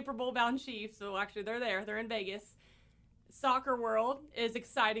the Super Bowl-bound Chiefs, so actually they're there. They're in Vegas. Soccer world is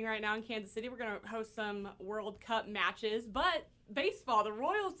exciting right now in Kansas City. We're going to host some World Cup matches. But baseball, the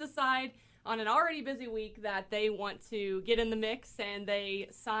Royals decide on an already busy week that they want to get in the mix, and they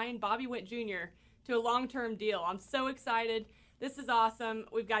sign Bobby Witt Jr. to a long-term deal. I'm so excited. This is awesome.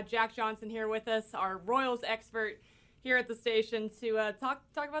 We've got Jack Johnson here with us, our Royals expert here at the station, to talk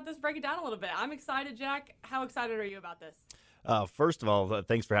about this, break it down a little bit. I'm excited, Jack. How excited are you about this? First of all,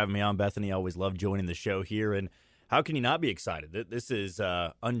 thanks for having me on, Bethany. I always love joining the show here. And how can you not be excited? This is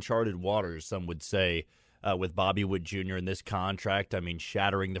uncharted waters, some would say, with Bobby Witt Jr. in this contract. I mean,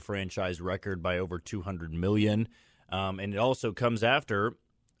 shattering the franchise record by over $200 million. And it also comes after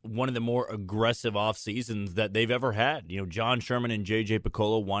one of the more aggressive off seasons that they've ever had. John Sherman and J.J.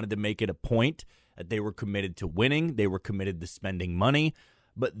 Picollo wanted to make it a point that they were committed to winning. They were committed to spending money.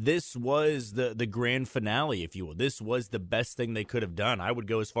 But this was the grand finale, if you will. This was the best thing they could have done. I would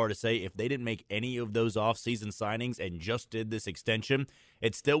go as far to say if they didn't make any of those off-season signings and just did this extension,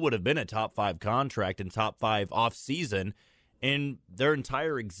 it still would have been a top-5 contract and top-5 off-season in their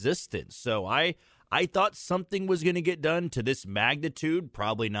entire existence. So I thought something was going to get done to this magnitude.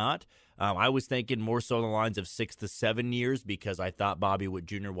 Probably not. I was thinking more so on the lines of 6 to 7 years because I thought Bobby Witt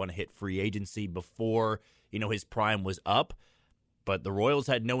Jr. want to hit free agency before his prime was up. But the Royals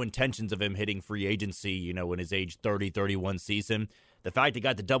had no intentions of him hitting free agency, in his age 30, 31 season. The fact he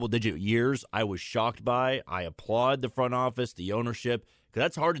got the double-digit years, I was shocked by. I applaud the front office, the ownership, because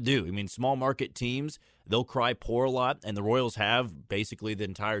that's hard to do. I mean, small market teams, they'll cry poor a lot, and the Royals have basically the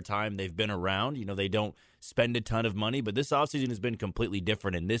entire time they've been around. They don't spend a ton of money, but this offseason has been completely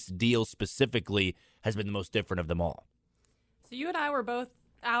different, and this deal specifically has been the most different of them all. So you and I were both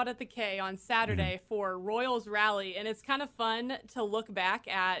out at the K on Saturday for Royals Rally, and it's kind of fun to look back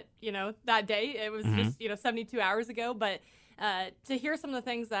at, that day. It was just, 72 hours ago, but to hear some of the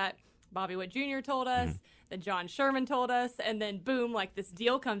things that Bobby Witt Jr. told us, that John Sherman told us, and then boom, like this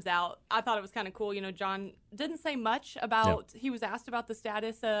deal comes out. I thought it was kind of cool. John didn't say much about, he was asked about the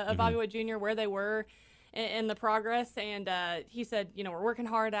status of Bobby Witt Jr., where they were in the progress, and he said, we're working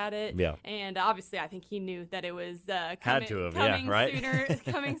hard at it. Yeah. And obviously, I think he knew that it was coming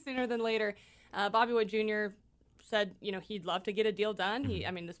sooner than later. Bobby Witt Jr. said, he'd love to get a deal done.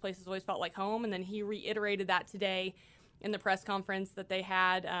 This place has always felt like home, and then he reiterated that today in the press conference that they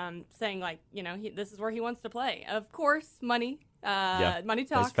had, saying this is where he wants to play. Of course, money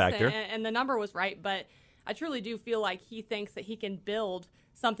talks, and the number was right, but I truly do feel like he thinks that he can build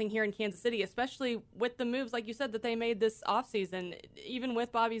something here in Kansas City, especially with the moves, like you said, that they made this offseason. Even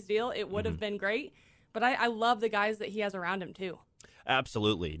with Bobby's deal, it would have been great. But I love the guys that he has around him, too.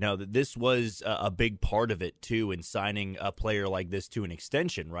 Absolutely. No, this was a big part of it, too, in signing a player like this to an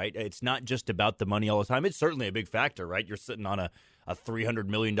extension, right? It's not just about the money all the time. It's certainly a big factor, right? You're sitting on a $300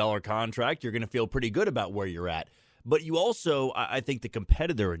 million contract. You're going to feel pretty good about where you're at. But you also, I think the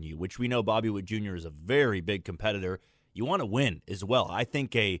competitor in you, which we know Bobby Witt Jr. is a very big competitor, you want to win as well. I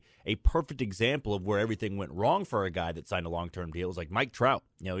think a perfect example of where everything went wrong for a guy that signed a long-term deal is like Mike Trout.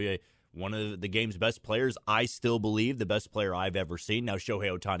 One of the game's best players, I still believe the best player I've ever seen. Now,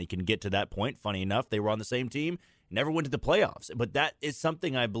 Shohei Ohtani can get to that point. Funny enough, they were on the same team, never went to the playoffs. But that is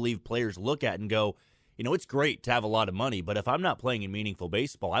something I believe players look at and go, it's great to have a lot of money, but if I'm not playing in meaningful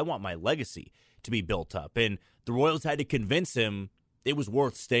baseball, I want my legacy to be built up. And the Royals had to convince him it was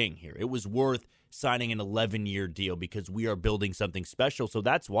worth staying here. It was worth signing an 11-year deal because we are building something special. So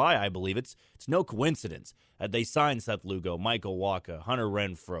that's why I believe it's no coincidence that they signed Seth Lugo, Michael Wacha, Hunter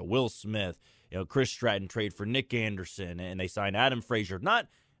Renfroe, Will Smith, Chris Stratton trade for Nick Anderson, and they signed Adam Frazier. Not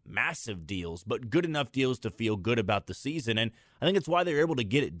massive deals, but good enough deals to feel good about the season. And I think it's why they were able to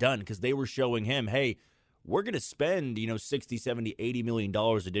get it done, because they were showing him, hey, we're going to spend, $60, $70, $80 million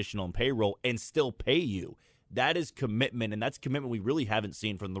additional in payroll and still pay you. That is commitment, and that's commitment we really haven't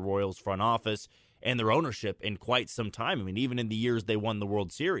seen from the Royals front office and their ownership in quite some time. I mean, even in the years they won the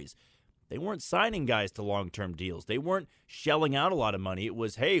World Series, they weren't signing guys to long-term deals. They weren't shelling out a lot of money. It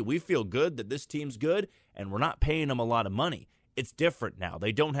was, hey, we feel good that this team's good, and we're not paying them a lot of money. It's different now.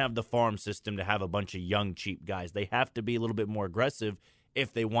 They don't have the farm system to have a bunch of young, cheap guys. They have to be a little bit more aggressive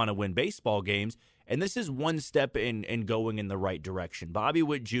if they want to win baseball games, and this is one step in going in the right direction. Bobby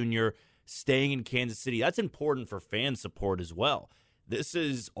Witt Jr. staying in Kansas City, that's important for fan support as well. This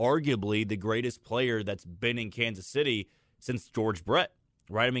is arguably the greatest player that's been in Kansas City since George Brett,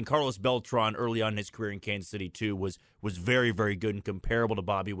 right? I mean, Carlos Beltran early on in his career in Kansas City, too, was very, very good and comparable to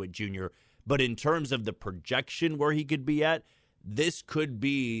Bobby Witt Jr. But in terms of the projection where he could be at, this could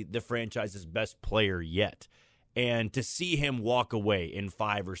be the franchise's best player yet. And to see him walk away in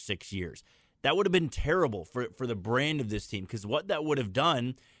 5 or 6 years, that would have been terrible for the brand of this team, because what that would have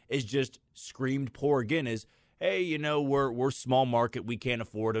done is just screamed poor again is, hey, we're small market, we can't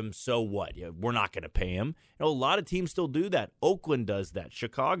afford him, so what? We're not going to pay him. A lot of teams still do that. Oakland does that.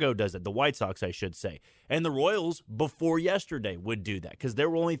 Chicago does that. The White Sox, I should say. And the Royals, before yesterday, would do that, because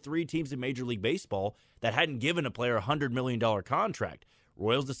there were only 3 teams in Major League Baseball that hadn't given a player a $100 million contract.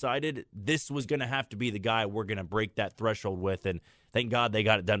 Royals decided this was going to have to be the guy we're going to break that threshold with, and thank God they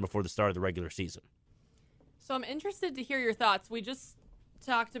got it done before the start of the regular season. So I'm interested to hear your thoughts. We just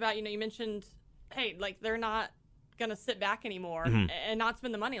talked about, you mentioned, hey, they're not going to sit back anymore and not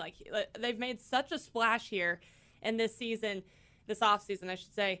spend the money. They've made such a splash here in this season, this offseason, I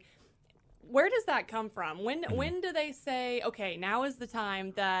should say. Where does that come from? When do they say, okay, now is the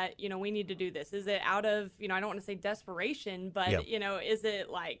time that, we need to do this? Is it out of, I don't want to say desperation, but, is it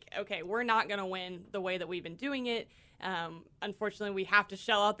like, okay, we're not going to win the way that we've been doing it? Unfortunately, we have to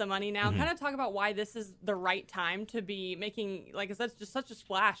shell out the money now. Kind of talk about why this is the right time to be making, like I said, just such a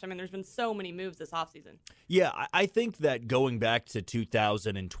splash. I mean, there's been so many moves this offseason. Yeah, I think that going back to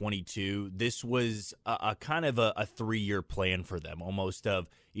 2022, this was a kind of a 3-year plan for them, almost of,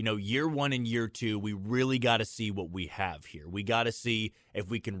 year 1 and year 2, we really got to see what we have here. We got to see if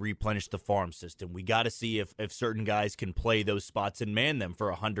we can replenish the farm system. We got to see if certain guys can play those spots and man them for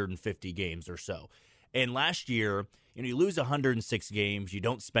 150 games or so. And last year, you lose 106 games, you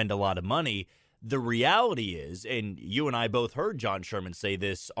don't spend a lot of money. The reality is, and you and I both heard John Sherman say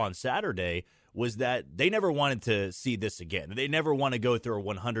this on Saturday, was that they never wanted to see this again. They never want to go through a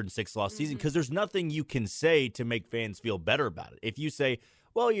 106-loss season, because there's nothing you can say to make fans feel better about it. If you say,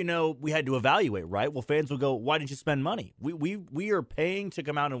 well, we had to evaluate, right? Well, fans will go, why didn't you spend money? We are paying to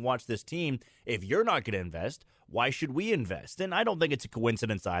come out and watch this team. If you're not going to invest, why should we invest? And I don't think it's a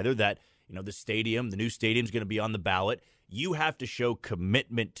coincidence either that, the new stadium is going to be on the ballot. You have to show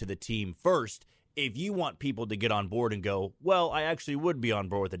commitment to the team first if you want people to get on board and go, well, I actually would be on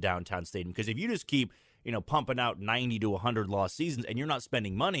board with the downtown stadium. Because if you just keep, pumping out 90 to 100 loss seasons and you're not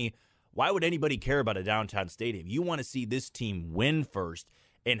spending money, why would anybody care about a downtown stadium? You want to see this team win first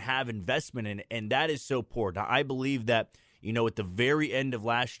and have investment in it, and that is so poor. Now, I believe that, at the very end of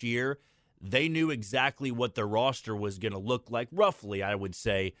last year, they knew exactly what their roster was going to look like, roughly, I would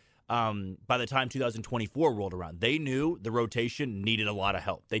say, by the time 2024 rolled around. They knew the rotation needed a lot of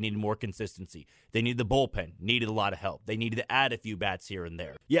help. They needed more consistency. They needed the bullpen, needed a lot of help. They needed to add a few bats here and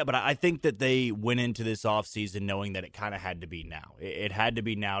there. Yeah, but I think that they went into this offseason knowing that it kind of had to be now. It had to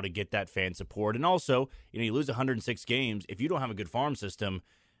be now to get that fan support. And also, you lose 106 games. If you don't have a good farm system,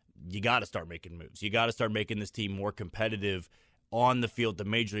 you got to start making moves. You got to start making this team more competitive on the field, the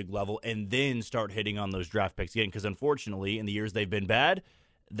major league level, and then start hitting on those draft picks again. Because unfortunately, in the years they've been bad,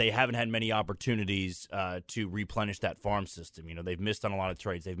 they haven't had many opportunities to replenish that farm system. They've missed on a lot of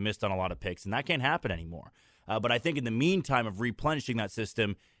trades. They've missed on a lot of picks, and that can't happen anymore. But I think in the meantime of replenishing that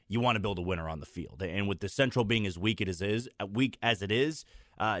system, you want to build a winner on the field. And with the Central being as weak as it is,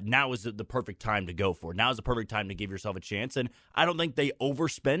 now is the perfect time to go for it. Now is the perfect time to give yourself a chance. And I don't think they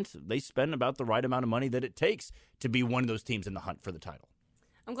overspent. They spent about the right amount of money that it takes to be one of those teams in the hunt for the title.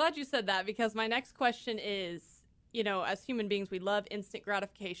 I'm glad you said that, because my next question is, as human beings, we love instant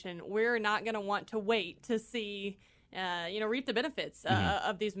gratification. We're not going to want to wait to see, reap the benefits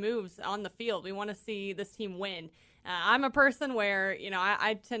of these moves on the field. We want to see this team win. I'm a person where,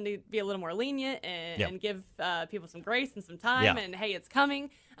 I tend to be a little more lenient and give people some grace and some time and, hey, it's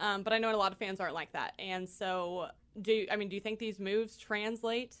coming. But I know a lot of fans aren't like that. And so do you think these moves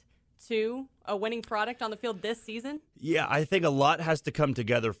translate to a winning product on the field this season? Yeah, I think a lot has to come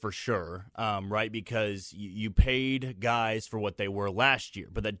together for sure, right? Because you paid guys for what they were last year,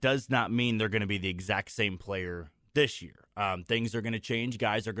 but that does not mean they're going to be the exact same player this year. Things are going to change.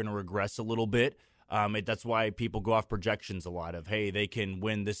 Guys are going to regress a little bit. That's why people go off projections a lot of, hey, they can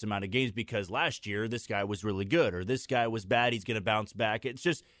win this amount of games because last year this guy was really good or this guy was bad, he's going to bounce back.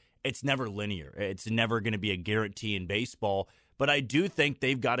 It's never linear. It's never going to be a guarantee in baseball. But I do think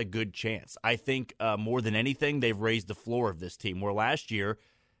they've got a good chance. I think more than anything, they've raised the floor of this team, where last year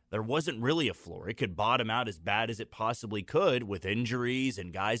there wasn't really a floor. It could bottom out as bad as it possibly could with injuries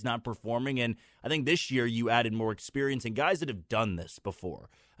and guys not performing. And I think this year you added more experience and guys that have done this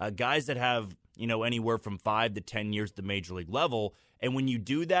before, guys that have anywhere from 5 to 10 years at the major league level. And when you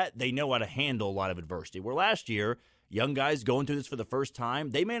do that, they know how to handle a lot of adversity. Where last year, young guys going through this for the first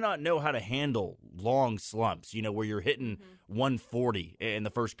time, they may not know how to handle long slumps, where you're hitting 140 in the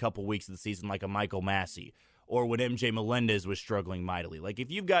first couple weeks of the season like a Michael Massey, or when MJ Melendez was struggling mightily. Like, if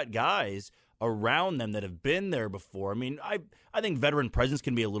you've got guys around them that have been there before, I think veteran presence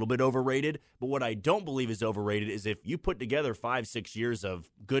can be a little bit overrated, but what I don't believe is overrated is if you put together 5-6 years of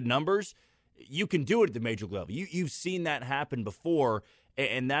good numbers, you can do it at the major league level. You've seen that happen before.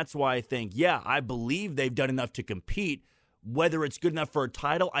 And that's why I think, I believe they've done enough to compete. Whether it's good enough for a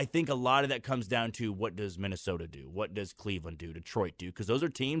title, I think a lot of that comes down to what does Minnesota do? What does Cleveland do? Detroit do? Because those are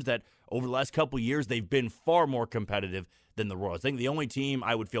teams that over the last couple of years, they've been far more competitive than the Royals. I think the only team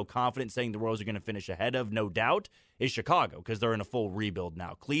I would feel confident saying the Royals are going to finish ahead of, no doubt, is Chicago, because they're in a full rebuild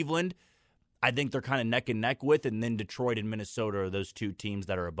now. Cleveland, I think they're kind of neck and neck with, and then Detroit and Minnesota are those two teams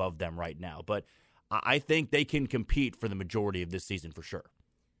that are above them right now. But I think they can compete for the majority of this season for sure.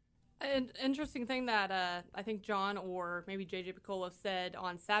 An interesting thing that I think John or maybe JJ Piccolo said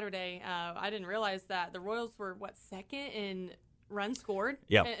on Saturday, I didn't realize that the Royals were, second in runs scored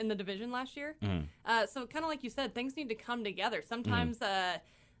in the division last year. So kind of like you said, things need to come together. Sometimes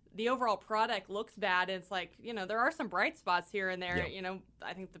the overall product looks bad. And it's like, there are some bright spots here and there. Yeah.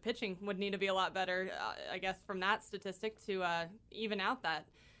 I think the pitching would need to be a lot better, I guess, from that statistic to even out that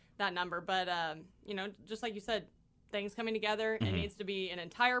number. But, just like you said, things coming together. It needs to be an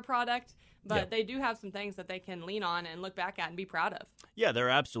entire product, but they do have some things that they can lean on and look back at and be proud of. Yeah, there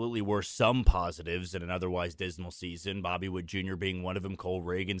absolutely were some positives in an otherwise dismal season, Bobby Witt Jr. being one of them, Cole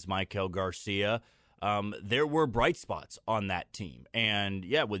Reagans, Maikel Garcia. There were bright spots on that team. And,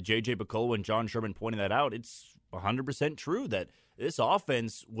 with J.J. Piccolo and John Sherman pointing that out, it's 100% true that this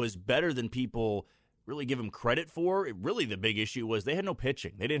offense was better than people really give them credit for. Really, the big issue was they had no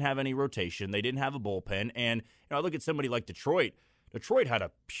pitching. They didn't have any rotation. They didn't have a bullpen. And I look at somebody like Detroit. Detroit had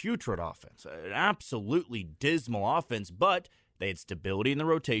a putrid offense, an absolutely dismal offense, but they had stability in the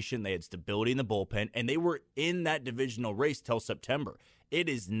rotation. They had stability in the bullpen, and they were in that divisional race till September. It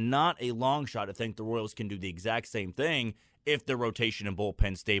is not a long shot to think the Royals can do the exact same thing if the rotation and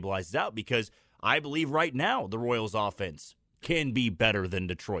bullpen stabilizes out, because I believe right now the Royals' offense can be better than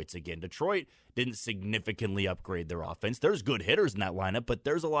Detroit's again. Detroit didn't significantly upgrade their offense. There's good hitters in that lineup, but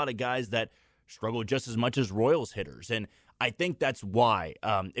there's a lot of guys that struggle just as much as Royals hitters. And I think that's why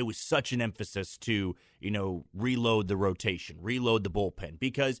it was such an emphasis to, reload the rotation, reload the bullpen.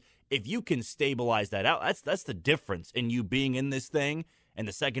 Because if you can stabilize that out, that's the difference in you being in this thing in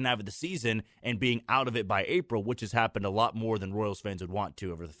the second half of the season and being out of it by April, which has happened a lot more than Royals fans would want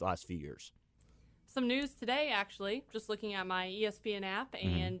to over the last few years. Some news today, actually, just looking at my ESPN app,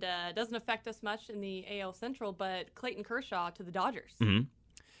 and doesn't affect us much in the AL Central, but Clayton Kershaw to the Dodgers.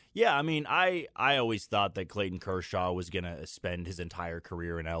 Yeah, I always thought that Clayton Kershaw was going to spend his entire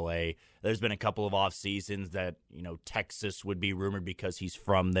career in L.A. There's been a couple of off seasons that, Texas would be rumored because he's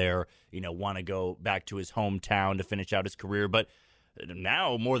from there, want to go back to his hometown to finish out his career. But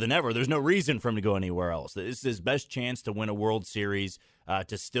now, more than ever, there's no reason for him to go anywhere else. This is his best chance to win a World Series,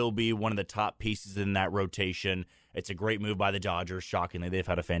 to still be one of the top pieces in that rotation. It's a great move by the Dodgers. Shockingly, they've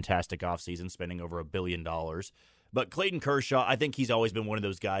had a fantastic offseason, spending over $1 billion. But Clayton Kershaw, I think he's always been one of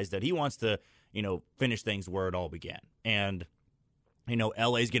those guys that he wants to, finish things where it all began. And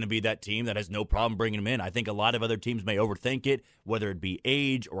LA's going to be that team that has no problem bringing him in. I think a lot of other teams may overthink it, whether it be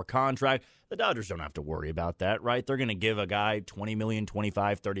age or contract. The Dodgers don't have to worry about that, right? They're going to give a guy $20 million, $25,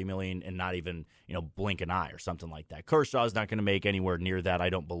 $30 million, and not even, blink an eye or something like that. Kershaw's not going to make anywhere near that, I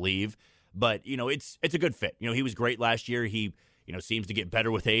don't believe. But, it's a good fit. He was great last year. He, seems to get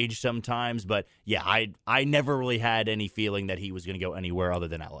better with age sometimes. But, yeah, I never really had any feeling that he was going to go anywhere other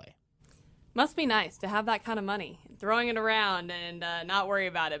than L.A. Must be nice to have that kind of money, throwing it around and not worry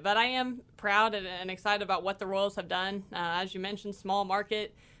about it. But I am proud and excited about what the Royals have done. As you mentioned, small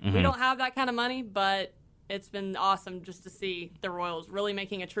market. Mm-hmm. We don't have that kind of money, but it's been awesome just to see the Royals really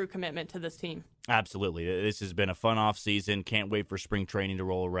making a true commitment to this team. Absolutely. This has been a fun offseason. Can't wait for spring training to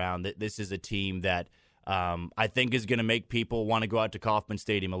roll around. This is a team that I think is going to make people want to go out to Kauffman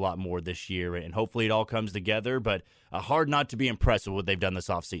Stadium a lot more this year, and hopefully it all comes together. But hard not to be impressed with what they've done this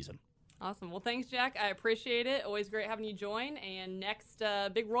offseason. Awesome. Well, thanks, Jack. I appreciate it. Always great having you join. And next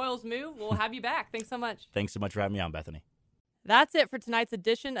big Royals move, we'll have you back. Thanks so much. Thanks so much for having me on, Bethany. That's it for tonight's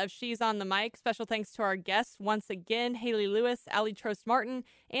edition of She's on the Mic. Special thanks to our guests once again, Haley Lewis, Allie Trost-Martin,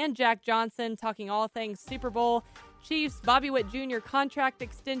 and Jack Johnson, talking all things Super Bowl, Chiefs, Bobby Witt Jr. contract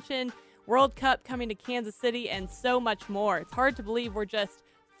extension, World Cup coming to Kansas City, and so much more. It's hard to believe we're just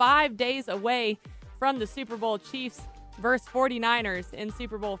 5 days away from the Super Bowl. Chiefs versus 49ers in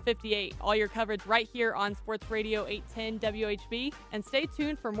Super Bowl 58. All your coverage right here on Sports Radio 810 WHB. And stay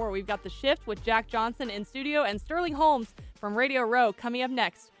tuned for more. We've got The Shift with Jack Johnson in studio and Sterling Holmes from Radio Row coming up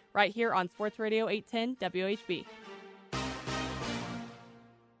next right here on Sports Radio 810 WHB.